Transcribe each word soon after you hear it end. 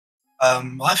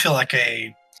Well, I feel like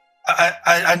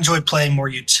I enjoy playing more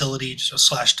utility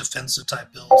slash defensive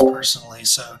type builds personally.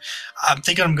 So I'm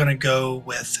thinking I'm going to go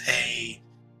with a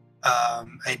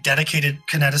dedicated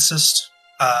kineticist,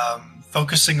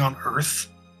 focusing on Earth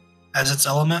as its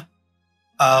element.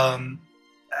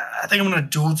 I think I'm going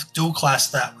to dual class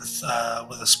that with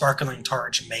a Sparkling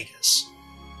Targe Magus,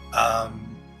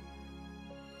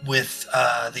 with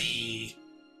the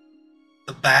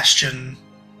Bastion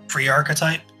free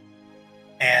archetype,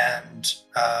 and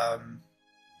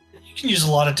you can use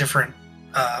a lot of different.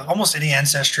 Almost any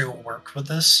ancestry will work with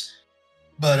this,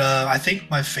 but I think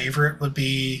my favorite would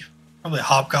be probably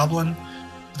Hobgoblin.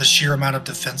 The sheer amount of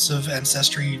defensive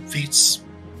ancestry feats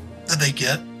that they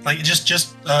get, like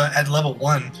just at level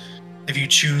 1, if you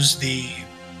choose the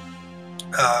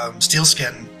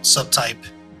Steelskin subtype,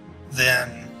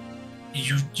 then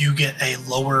you get a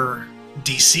lower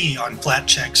DC on flat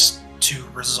checks to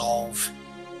resolve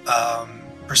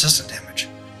persistent damage,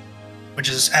 which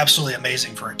is absolutely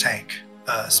amazing for a tank,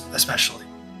 especially.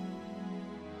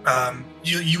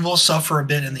 You will suffer a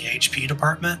bit in the HP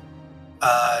department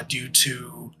due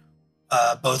to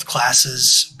both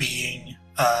classes being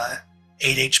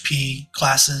 8 HP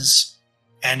classes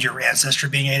and your ancestry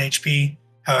being 8 HP.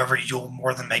 However, you'll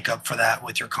more than make up for that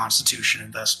with your Constitution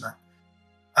investment.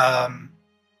 The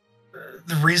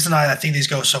reason I think these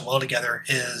go so well together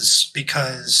is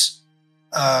because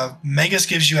Magus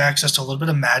gives you access to a little bit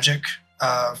of magic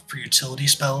for utility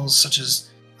spells, such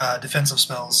as defensive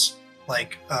spells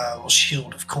like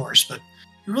Shield, of course, but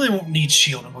you really won't need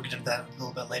Shield, and we'll get into that a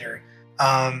little bit later.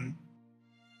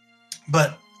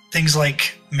 But things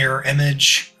like Mirror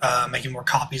Image, making more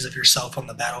copies of yourself on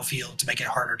the battlefield to make it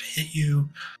harder to hit you,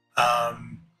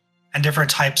 and different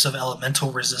types of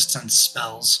elemental resistance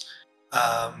spells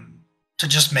to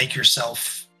just make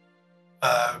yourself,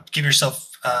 give yourself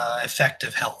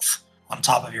effective health on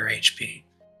top of your HP.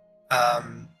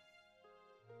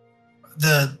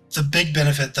 The big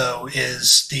benefit, though,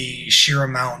 is the sheer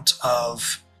amount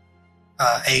of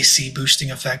AC boosting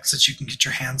effects that you can get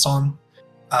your hands on.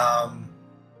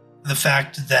 The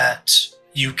fact that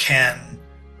you can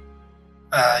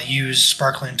use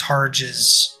Sparkling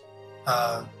Targe's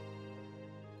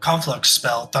Conflux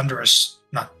spell, Thunderous.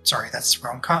 That's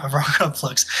wrong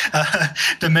Conflux.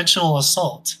 Dimensional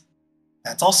Assault.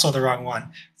 That's also the wrong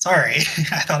one. Sorry,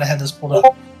 I thought I had this pulled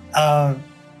up.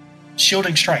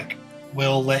 Shielding Strike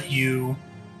will let you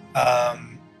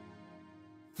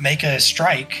make a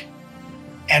strike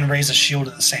and raise a shield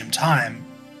at the same time,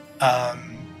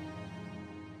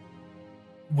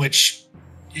 which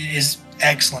is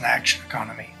excellent action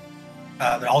economy.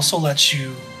 It also lets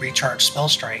you recharge Spell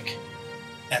Strike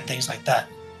and things like that.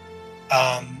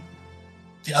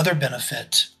 The other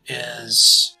benefit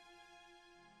is...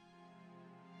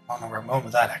 I don't know where I'm going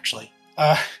with that, actually.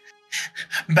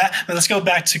 Let's go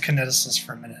back to Kineticist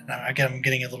for a minute. Now, again, I'm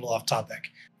getting a little off topic.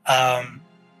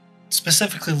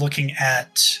 Specifically looking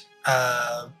at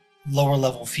lower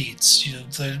level feats,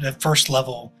 the first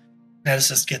level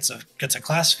Kineticist gets a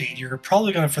class feat. You're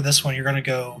probably going to, for this one, you're going to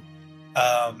go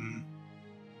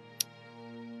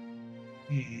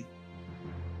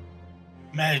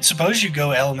suppose you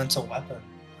go Elemental Weapon.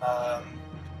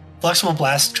 Flexible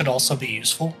Blast could also be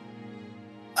useful,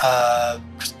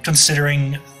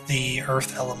 considering the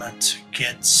Earth element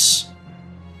gets...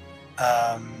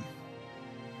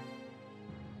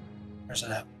 where's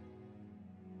it at?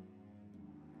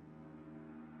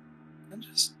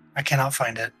 I cannot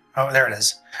find it. Oh, there it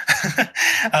is.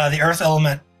 The Earth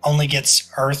element only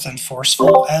gets Earth and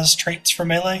Forceful as traits for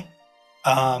melee.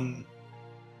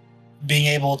 Being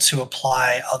able to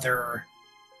apply other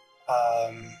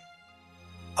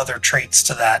traits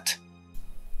to that,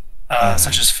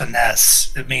 such as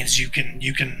Finesse, it means you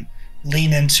can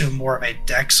lean into more of a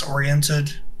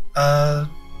Dex-oriented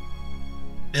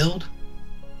build.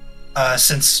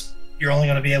 Since you're only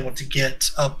going to be able to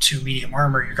get up to medium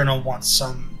armor, you're going to want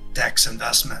some Dex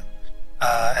investment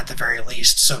at the very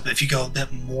least. So if you go a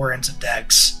bit more into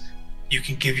Dex, you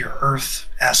can give your Earth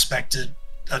aspected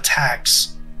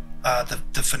attacks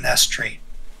the Finesse trait,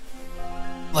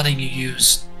 letting you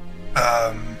use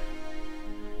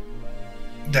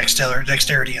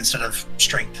dexterity instead of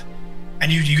strength,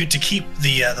 and you get to keep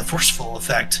the Forceful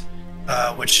effect,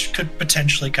 which could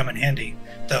potentially come in handy.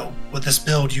 Though with this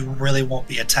build, you really won't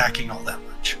be attacking all that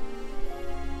much.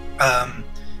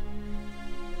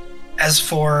 As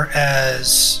far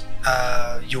as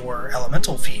your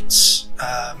elemental feats,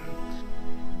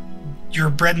 your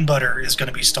bread and butter is going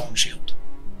to be Stone Shield.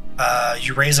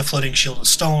 You raise a floating shield of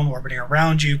stone orbiting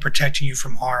around you, protecting you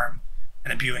from harm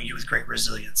and imbuing you with great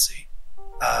resiliency.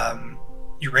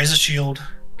 You raise a shield,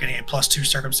 getting a +2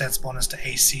 circumstance bonus to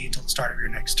AC until the start of your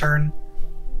next turn.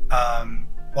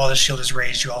 While the shield is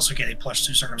raised, you also get a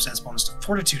 +2 circumstance bonus to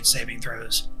Fortitude saving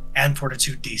throws and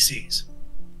Fortitude DCs,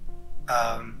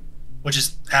 which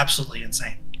is absolutely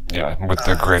insane. Yeah, with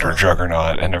the greater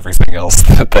juggernaut and everything else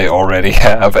that they already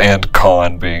have, and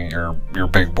con being your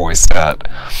big boy stat,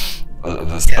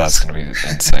 that's going to be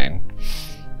insane.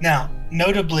 Now,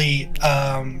 notably,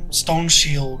 Stone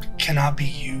Shield cannot be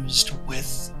used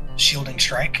with Shielding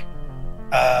Strike,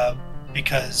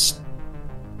 because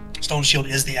Stone Shield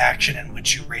is the action in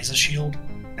which you raise a shield,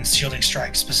 and Shielding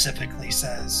Strike specifically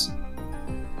says...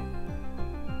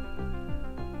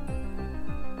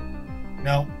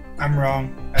 No, I'm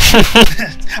wrong.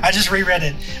 I just reread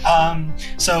it.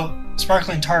 So,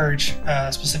 Sparkling Targe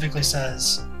specifically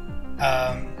says...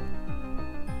 no,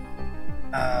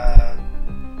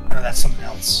 that's something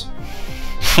else.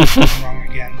 I'm wrong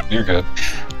again. You're good.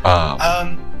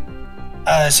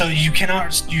 So you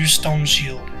cannot use Stone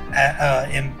Shield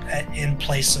in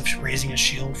place of raising a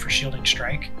shield for Shielding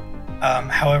Strike.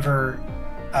 However,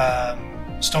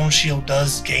 Stone Shield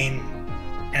does gain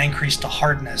an increase to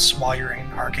hardness while you're in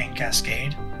Arcane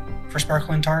Cascade for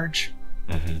Sparkling Targe.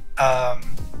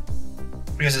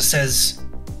 Because it says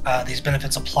these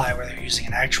benefits apply whether you're using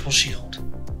an actual shield,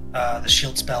 the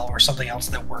shield spell, or something else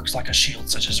that works like a shield,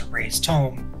 such as a raised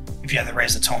tome, if you have the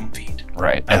raise the tome feat.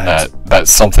 Right, and that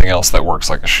something else that works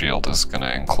like a shield is going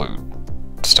to include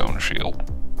Stone Shield.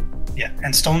 Yeah,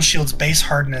 and Stone Shield's base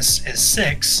hardness is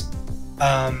 6,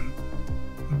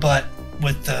 but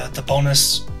with the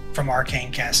bonus from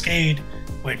Arcane Cascade,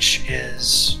 which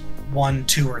is 1,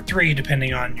 2, or 3,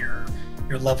 depending on your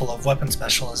level of weapon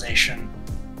specialization,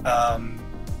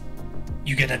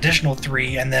 you get an additional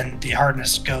 3, and then the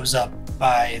hardness goes up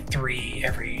by 3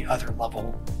 every other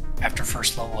level after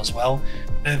first level as well,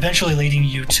 eventually leading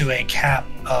you to a cap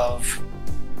of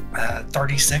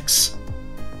 36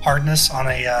 hardness on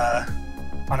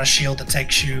a shield that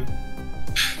takes you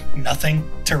nothing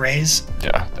to raise.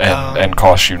 Yeah, and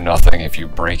costs you nothing if you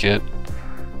break it.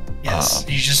 Yes,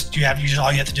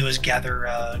 all you have to do is gather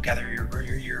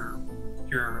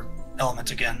your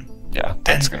element again. Yeah,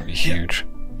 that's going to be huge.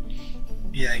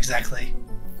 Yeah, exactly.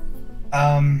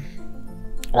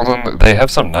 Well, then they have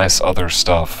some nice other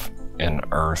stuff in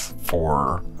Earth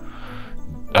for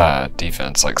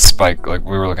defense, like Spike. Like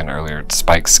we were looking earlier at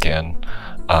Spike Skin.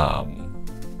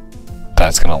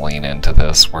 That's going to lean into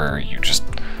this, where you just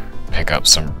pick up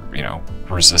some,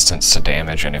 resistance to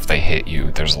damage, and if they hit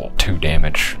you, there's a little 2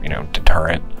 damage,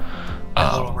 deterrent.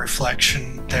 A little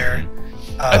reflection there.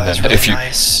 And then really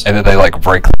and then they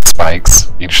break the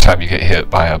spikes. Each time you get hit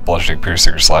by a bludgeoning,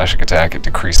 piercing, or slashing attack, it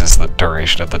decreases the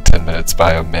duration of the 10 minutes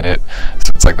by a minute.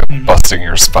 So it's like they're busting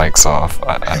your spikes off.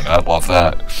 I love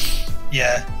that.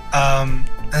 Yeah.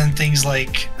 And things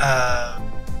like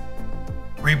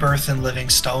Rebirth and Living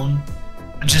Stone,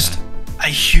 just a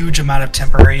huge amount of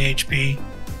temporary HP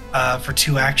for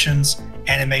 2 actions,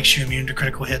 and it makes you immune to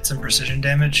critical hits and precision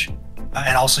damage.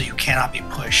 And also, you cannot be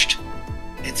pushed.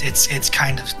 It's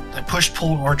kind of pushed,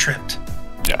 pulled, or tripped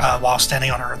while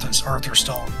standing on earth or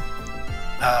stone.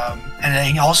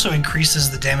 And it also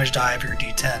increases the damage die of your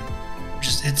D10.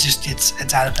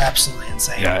 It's absolutely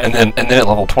insane. Yeah, and then at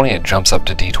level 20 it jumps up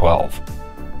to D12.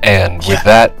 And with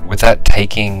that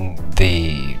taking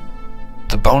the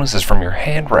bonuses from your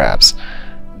hand wraps,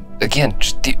 again,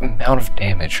 just the amount of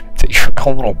damage that your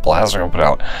elemental blaster will put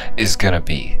out is gonna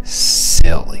be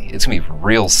silly. It's gonna be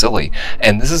real silly.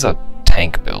 And this is a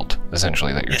tank build,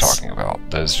 essentially, that you're talking about.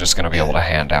 That's just gonna be able to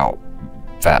hand out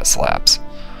fat slaps.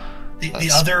 The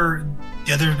other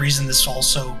reason this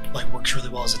also works really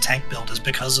well as a tank build is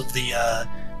because of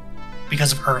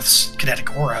Earth's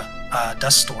kinetic aura,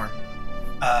 dust storm.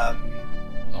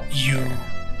 You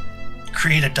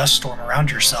create a dust storm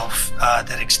around yourself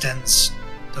that extends,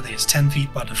 I think it's 10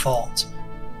 feet by default.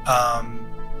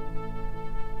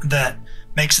 That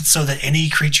makes it so that any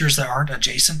creatures that aren't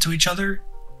adjacent to each other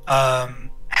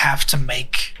have to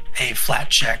make a flat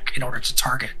check in order to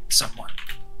target someone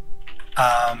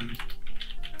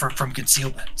from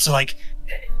concealment. So,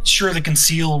 sure, the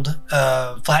concealed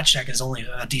flat check is only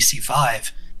a DC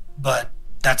 5, but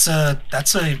that's a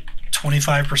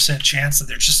 25% chance that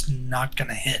they're just not going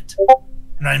to hit. They're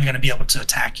not even going to be able to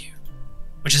attack you,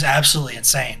 which is absolutely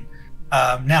insane.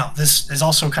 Now, this is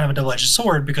also kind of a double-edged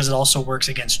sword because it also works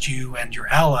against you and your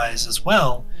allies as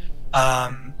well.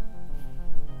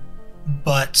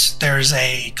 But there's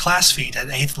a class feat at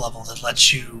 8th level that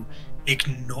lets you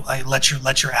ignore, let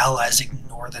your allies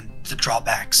ignore the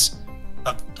drawbacks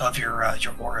of your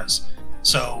auras.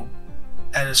 So,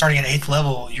 starting at 8th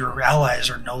level, your allies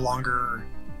are no longer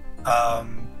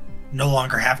no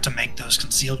longer have to make those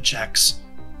concealed checks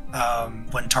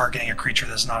when targeting a creature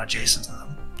that's not adjacent to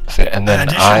them. See, and then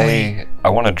I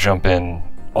want to jump in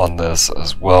on this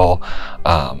as well,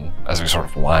 as we sort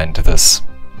of wind this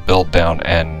build down.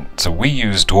 And so we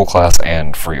use dual class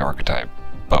and free archetype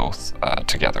both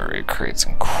together. It creates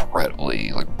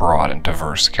incredibly broad and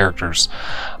diverse characters.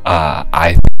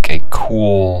 I think a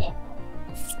cool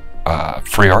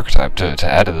free archetype to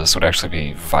add to this would actually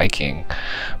be Viking,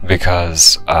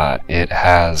 because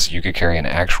you could carry an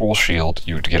actual shield.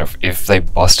 You would get if they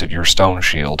busted your stone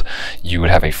shield, you would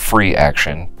have a free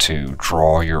action to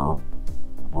draw your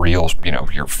real,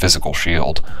 your physical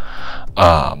shield.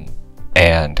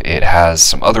 And it has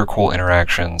some other cool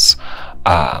interactions,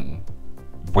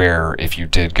 where if you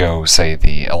did go, say,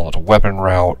 the elemental weapon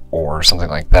route or something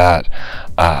like that,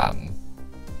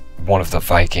 one of the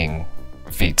Viking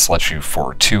feats lets you,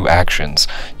 for 2 actions,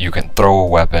 you can throw a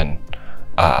weapon,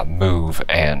 move,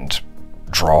 and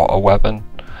draw a weapon.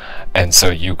 And so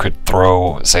you could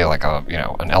throw, say, like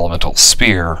an elemental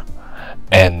spear,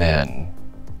 and then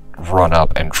run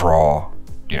up and draw,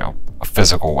 a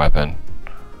physical weapon.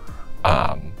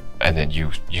 And then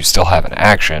you still have an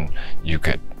action. You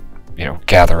could,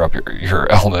 gather up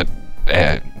your element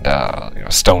and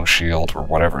stone shield or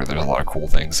whatever. There's a lot of cool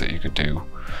things that you could do,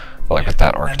 with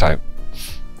that archetype.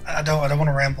 I don't want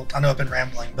to ramble. I know I've been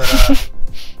rambling, but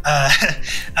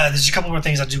there's a couple more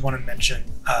things I do want to mention.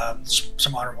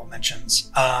 Some honorable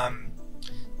mentions.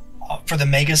 For the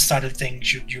Magus side of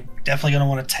things, you're definitely going to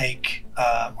want to take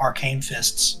Arcane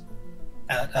Fists.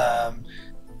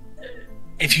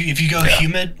 If you go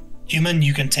human,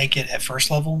 you can take it at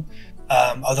first level.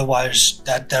 Otherwise,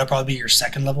 that'll probably be your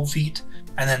second level feat,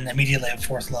 and then immediately at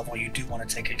 4th level, you do want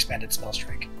to take Expanded Spell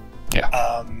Strike.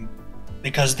 Yeah.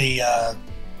 Because the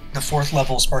 4th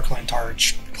level Sparkling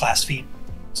Targe class feat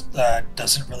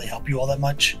doesn't really help you all that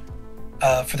much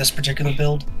for this particular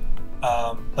build,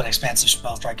 but Expansive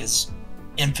Spell Strike is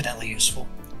infinitely useful.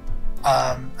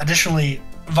 Additionally,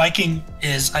 Viking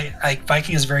is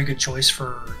a very good choice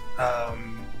for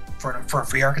a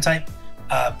free archetype.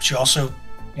 But you also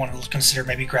want to consider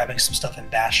maybe grabbing some stuff in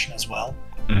Bastion as well,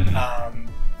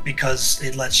 because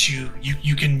it lets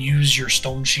you can use your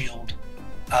Stone Shield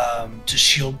to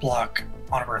shield block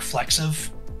on a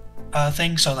reflexive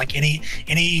thing. So like any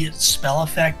spell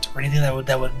effect or anything that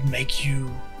would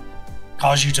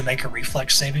cause you to make a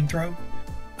reflex saving throw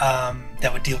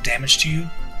that would deal damage to you,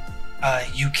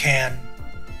 you can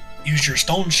use your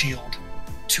Stone Shield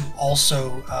to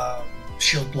also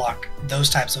shield block those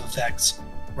types of effects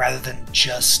rather than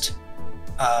just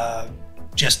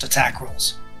attack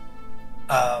rolls.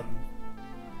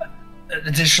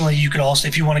 Additionally, you could also,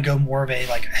 if you want to go more of a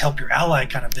help your ally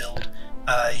kind of build,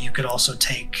 you could also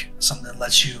take something that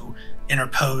lets you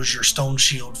interpose your Stone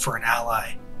Shield for an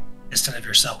ally instead of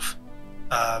yourself.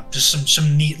 Just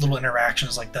some neat little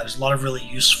interactions like that. There's a lot of really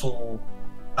useful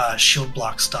shield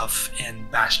block stuff in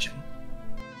Bastion.